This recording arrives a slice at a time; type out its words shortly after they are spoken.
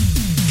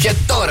Και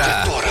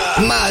τώρα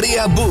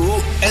Μαρία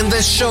Μπού and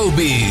the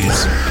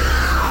Showbiz.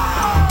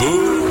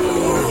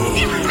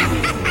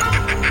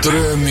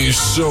 Τρέμει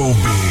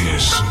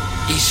Showbiz.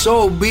 Η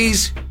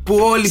Showbiz που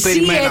όλοι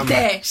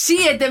περιμέναμε.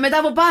 Σύεται μετά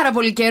από πάρα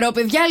πολύ καιρό,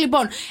 παιδιά.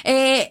 Λοιπόν,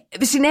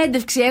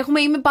 συνέντευξη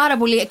έχουμε. Είμαι πάρα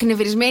πολύ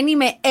εκνευρισμένη.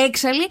 Είμαι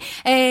έξαλλη.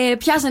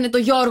 Πιάσανε το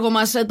Γιώργο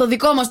μας, το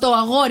δικό μας το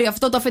αγόρι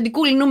αυτό, το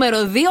αφεντικούλι νούμερο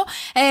 2,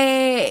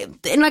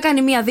 να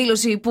κάνει μια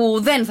δήλωση που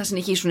δεν θα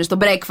συνεχίσουν στο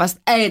breakfast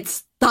at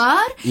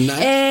Star. Ναι.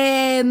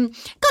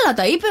 Καλά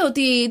τα είπε,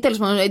 ότι τέλος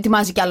πάντων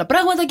ετοιμάζει και άλλα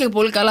πράγματα και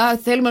πολύ καλά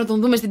θέλουμε να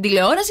τον δούμε στην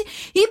τηλεόραση.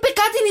 Είπε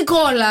κάτι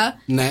Νικόλα,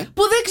 ναι,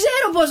 που δεν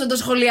ξέρω πώς να το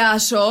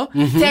σχολιάσω.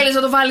 Θέλεις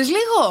να το βάλεις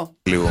λίγο?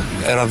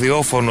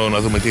 Ραδιόφωνο να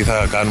δούμε τι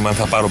θα κάνουμε, αν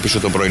θα πάρω πίσω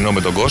το πρωινό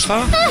με τον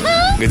Κώστα.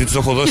 Γιατί τους το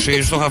έχω δώσει,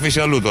 τους το έχω αφήσει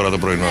αλλού τώρα το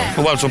πρωινό.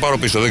 Που βάλω το πάρω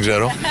πίσω, δεν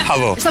ξέρω. Θα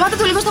δω. Σταμάτα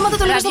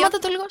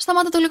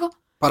το λίγο.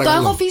 Παρακαλώ.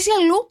 Το έχω αφήσει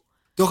αλλού.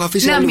 Το έχω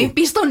αφήσει να αλλού. μην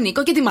πει στον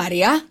Νίκο και τη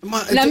Μαρία.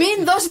 Να μην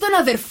δώσει τον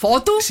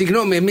αδερφό του.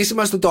 Συγγνώμη, εμείς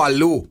είμαστε το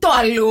αλλού. Το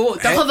αλλού.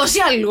 Το έχω δώσει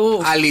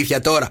αλλού.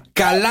 Αλήθεια τώρα.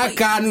 Καλά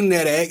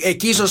κάνουνε, ρε.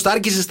 Εκεί στο Σταρ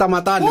και σε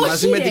σταματάνε. Όχι,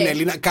 μαζί με ρε. την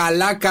Ελίνα.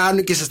 Καλά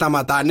κάνουν και σε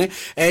σταματάνε.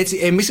 Έτσι.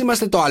 Εμείς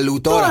είμαστε το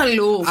αλλού τώρα. Το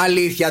αλλού.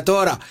 Αλήθεια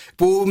τώρα.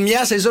 Που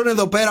μια σεζόν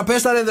εδώ πέρα.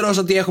 Πες τα ρε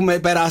Δρόσο ότι έχουμε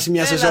περάσει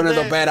μια σεζόν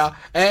εδώ πέρα.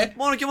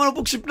 Μόνο και μόνο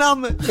που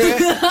ξυπνάμε.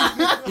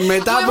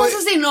 Μετά από...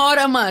 στην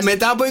ώρα μας.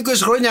 Μετά από 20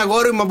 χρόνια,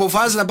 αγόρι μου,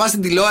 αποφάσισε να πας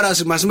στην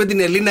τηλεόραση μαζί με την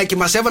Ελίνα και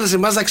μας έβαλε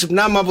εμάς να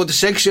ξυπνάμε από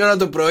τις 6 ώρα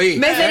το πρωί.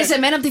 Με έφερε σε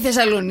μένα από τη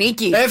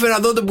Θεσσαλονίκη. Έφερα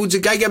εδώ το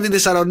μπουτσικάκι από τη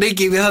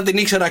Θεσσαλονίκη. Δεν θα την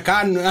ήξερα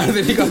καν.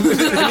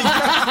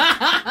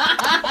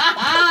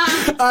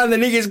 Αν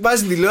δεν είχες πάει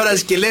στην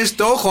τηλεόραση και λες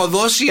το έχω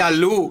δώσει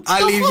αλλού.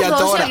 Αλήθεια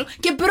τώρα. Αλλού.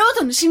 Και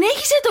πρώτον,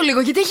 συνέχισε το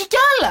λίγο γιατί έχει κι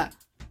άλλα.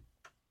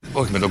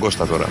 Όχι με τον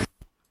Κώστα τώρα.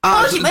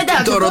 Όχι,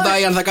 εντάξει. Το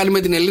ρωτάει αν θα κάνει με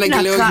την Ελίνα και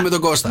λέει όχι με τον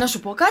Κώστα. Να σου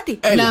πω κάτι.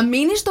 Έλα. Να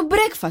μείνει στο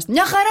breakfast.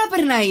 Μια χαρά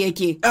περνάει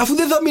εκεί. Αφού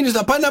δεν θα μείνεις,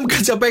 θα πάει να μου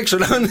κάτσει απ' έξω.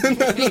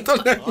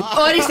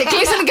 Ορίστε,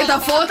 κλείσανε και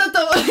τα φώτα.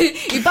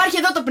 Υπάρχει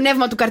εδώ το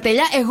πνεύμα του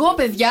Καρτελιά. Εγώ,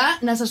 παιδιά,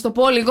 να σας το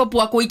πω λίγο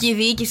που ακούει και η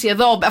διοίκηση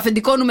εδώ,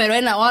 αφεντικό νούμερο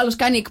 1, ο άλλος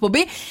κάνει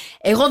εκπομπή.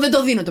 Εγώ δεν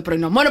το δίνω το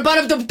πρωινό. Μόνο πάνω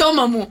από το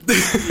πτώμα μου.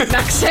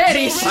 Να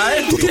ξέρεις.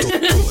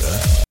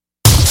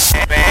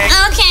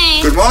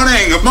 Okay. Good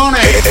morning, good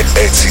morning.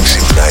 Έτσι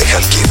ξυπνάει η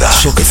Χαλκίδα.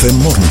 Στο κάθε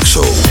morning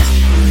show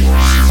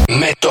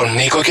με τον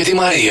Νίκο και τη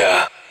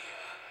Μαρία.